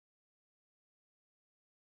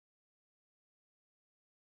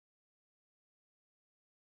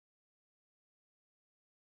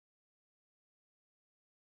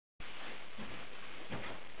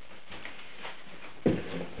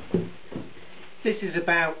This is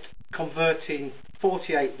about converting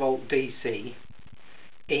 48 volt DC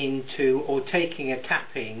into, or taking a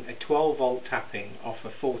tapping, a 12 volt tapping off a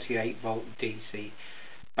 48 volt DC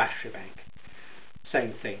battery bank.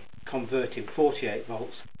 Same thing, converting 48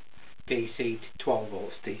 volts DC to 12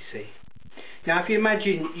 volts DC. Now if you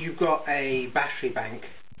imagine you've got a battery bank,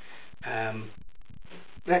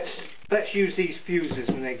 let's use these fuses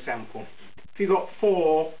as an example. If you've got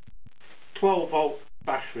 4 12 volt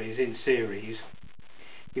batteries in series,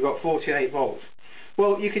 you've got 48 volts.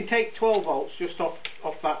 Well, you can take 12 volts just off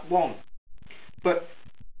that one, but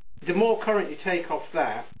the more current you take off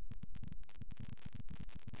that,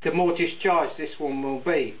 the more discharged this one will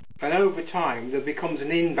be, and over time there becomes an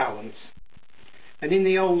imbalance. And in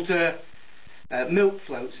the older milk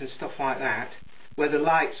floats and stuff like that, where the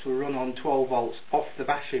lights were run on 12 volts off the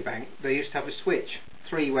battery bank, they used to have a switch,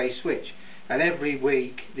 3-way switch, and every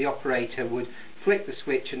week the operator would flick the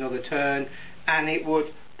switch another turn and it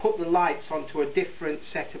would put the lights onto a different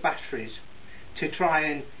set of batteries to try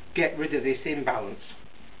and get rid of this imbalance.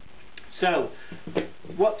 So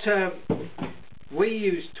what we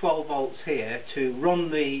use 12 volts here to run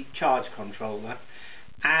the charge controller,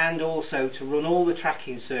 and also to run all the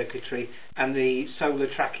tracking circuitry and the solar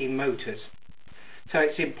tracking motors. So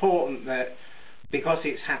it's important that, because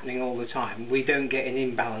it's happening all the time, we don't get an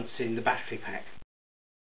imbalance in the battery pack.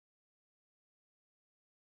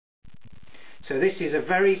 So this is a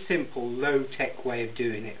very simple, low-tech way of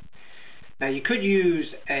doing it. Now you could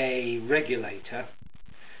use a regulator,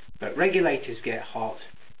 but regulators get hot,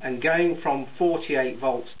 and going from 48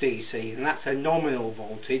 volts DC, and that's a nominal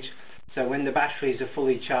voltage, so when the batteries are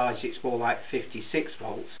fully charged it's more like 56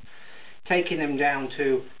 volts, taking them down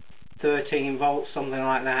to 13 volts, something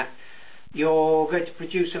like that, you're going to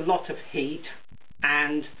produce a lot of heat,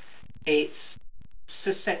 and it's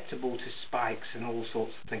susceptible to spikes and all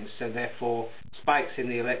sorts of things. So therefore, spikes in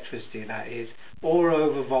the electricity, that is, or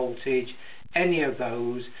over voltage, any of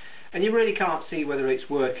those, and you really can't see whether it's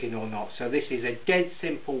working or not. So this is a dead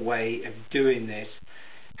simple way of doing this,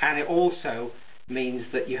 and it also means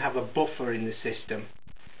that you have a buffer in the system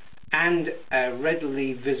and a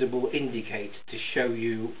readily visible indicator to show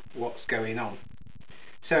you what's going on.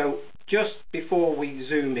 So just before we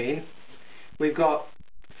zoom in, we've got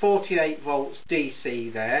 48 volts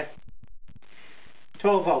DC there,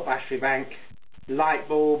 12 volt battery bank, light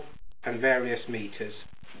bulb and various meters.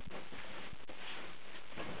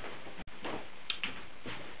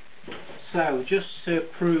 So just to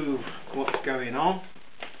prove what's going on,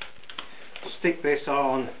 stick this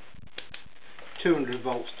on 200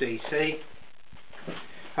 volts DC.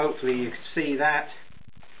 Hopefully you can see that.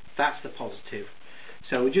 That's the positive.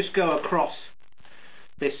 So we just go across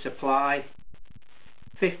this supply,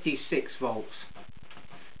 56 volts.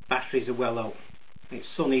 Batteries are well up. It's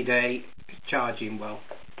a sunny day, it's charging well.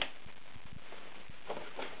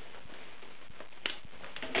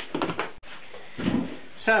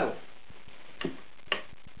 So,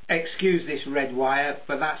 excuse this red wire,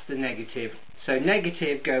 but that's the negative. So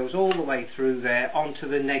negative goes all the way through there onto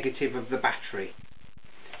the negative of the battery.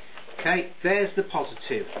 Okay, there's the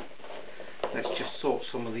positive. Let's just sort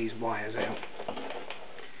some of these wires out.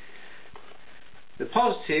 The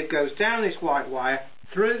positive goes down this white wire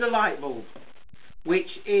through the light bulb,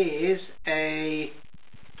 which is a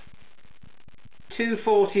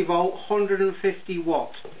 240 volt 150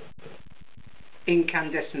 watt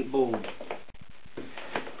incandescent bulb.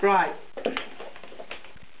 Right,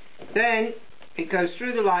 then it goes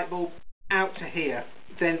through the light bulb out to here,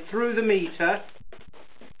 then through the meter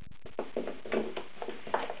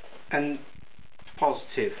and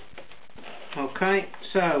positive. Okay,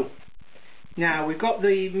 so now we've got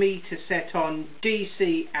the meter set on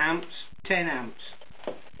DC amps, 10 amps.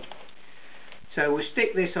 So we'll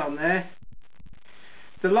stick this on there.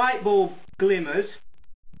 The light bulb glimmers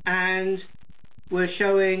and we're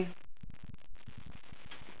showing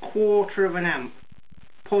 1/4 of an amp,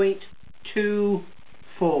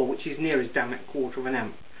 0.24, which is near as damn it 1/4 of an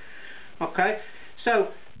amp. Okay,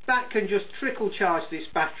 so that can just trickle charge this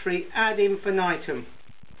battery ad infinitum,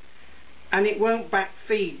 and it won't back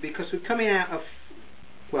feed because we're coming out of,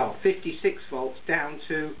 well, 56 volts down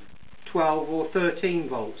to 12 or 13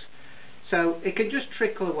 volts, so it can just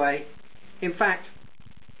trickle away. In fact,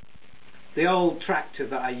 the old tractor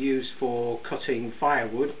that I use for cutting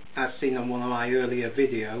firewood, as seen on one of my earlier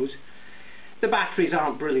videos, the batteries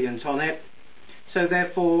aren't brilliant on it, so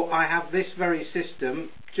therefore I have this very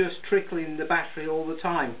system just trickling the battery all the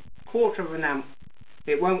time. 1/4 of an amp.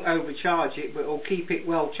 It won't overcharge it, but it'll keep it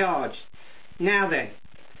well charged. Now then,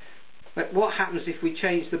 but what happens if we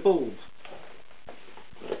change the bulb?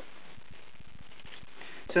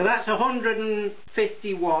 So that's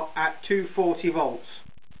 150 watt at 240 volts,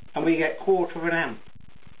 and we get quarter of an amp.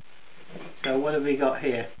 So what have we got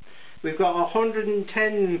here? We've got a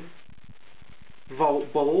 110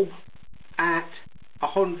 volt bulb at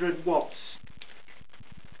 100 watts.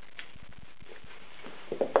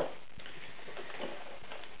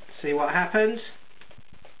 See what happens?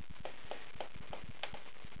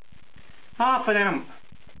 Half an amp.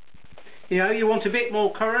 You know, you want a bit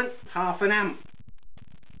more current, half an amp.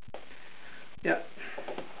 Yep.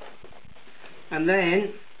 And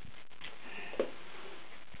then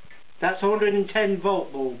that's 110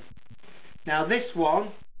 volt bulb. Now this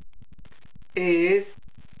one is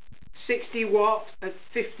 60 watt at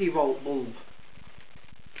 50 volt bulb.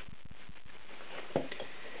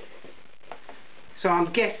 So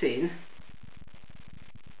I'm guessing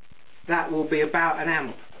that will be about an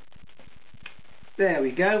amp. There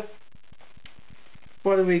we go.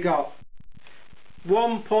 What have we got?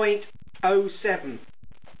 1.07.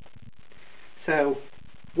 So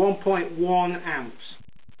 1.1 amps.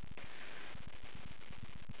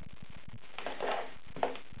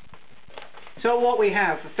 So what we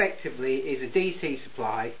have effectively is a DC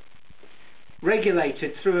supply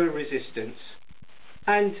regulated through a resistance,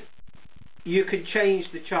 and you could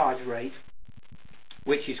change the charge rate,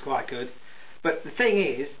 which is quite good. But the thing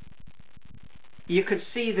is, you can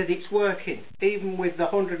see that it's working. Even with the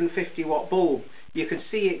 150 watt bulb, you can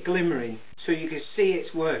see it glimmering, so you can see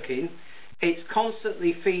it's working. It's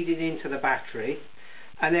constantly feeding into the battery,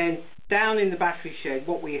 and then down in the battery shed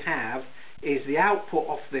what we have is the output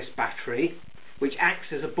of this battery, which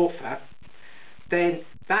acts as a buffer. Then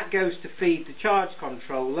that goes to feed the charge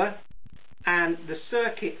controller, and the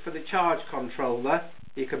circuit for the charge controller,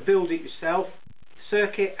 you can build it yourself.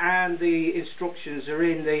 Circuit and the instructions are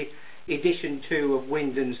in the edition 2 of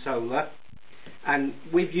wind and solar, and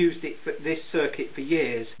we've used it for this circuit for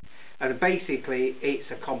years. And basically it's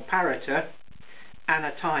a comparator and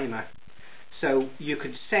a timer. So you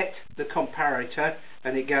can set the comparator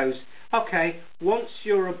and it goes, okay, once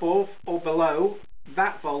you're above or below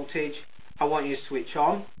that voltage, I want you to switch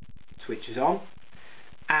on. Switches on.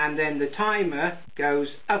 And then the timer goes,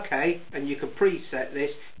 okay, and you can preset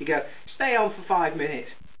this. You go, stay on for 5 minutes,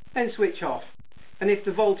 then switch off. And if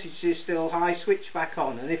the voltage is still high, switch back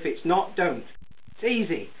on. And if it's not, don't. It's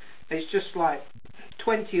easy. It's just like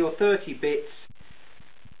 20 or 30 bits,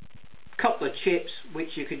 couple of chips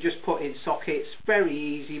which you could just put in sockets. Very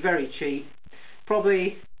easy, very cheap.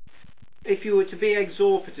 Probably, if you were to be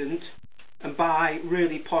exorbitant and buy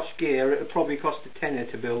really posh gear, it would probably cost a tenner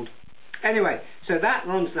to build. Anyway, so that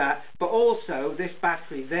runs that, but also this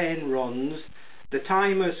battery then runs the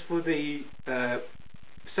timers for the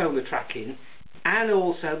solar tracking and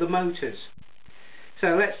also the motors.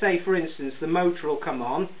 So let's say for instance the motor will come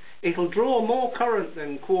on, it'll draw more current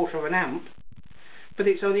than quarter of an amp, but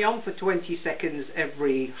it's only on for 20 seconds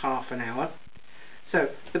every half an hour. So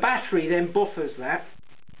the battery then buffers that,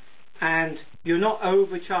 and you're not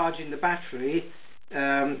overcharging the battery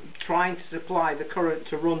trying to supply the current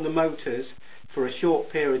to run the motors for a short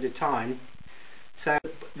period of time. So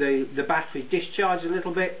the battery discharges a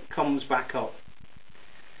little bit, comes back up.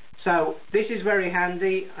 So this is very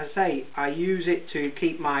handy. I say I use it to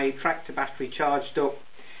keep my tractor battery charged up.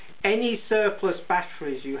 Any surplus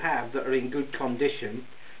batteries you have that are in good condition,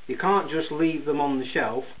 you can't just leave them on the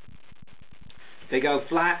shelf. They go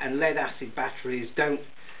flat, and lead acid batteries don't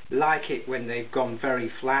like it when they've gone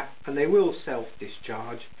very flat, and they will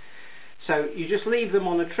self-discharge. So you just leave them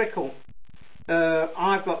on a trickle.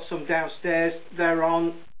 I've got some downstairs. They're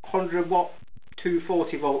on 100 watt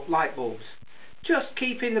 240 volt light bulbs. Just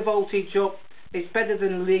keeping the voltage up. It's better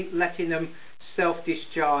than letting them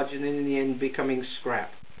self-discharge and in the end becoming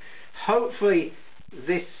scrap. Hopefully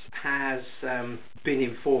this has been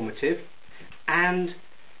informative, and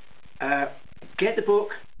get the book,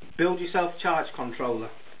 Build Yourself Charge Controller.